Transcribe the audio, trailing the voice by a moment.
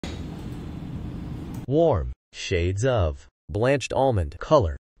warm shades of blanched almond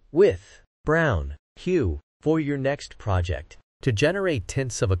color with brown hue for your next project. To generate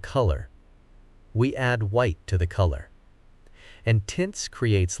tints of a color, we add white to the color, and tints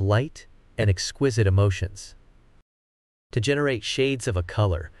creates light and exquisite emotions. To generate shades of a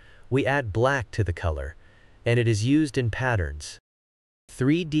color, we add black to the color, and it is used in patterns.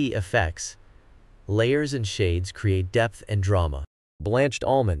 3D effects, layers and shades create depth and drama. Blanched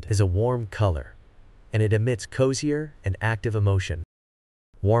almond is a warm color, and it emits cozier and active emotion.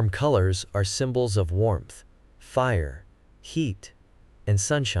 Warm colors are symbols of warmth, fire, heat, and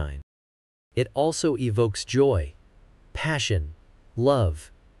sunshine. It also evokes joy, passion,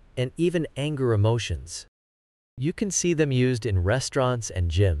 love, and even anger emotions. You can see them used in restaurants and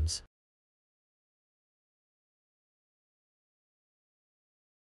gyms,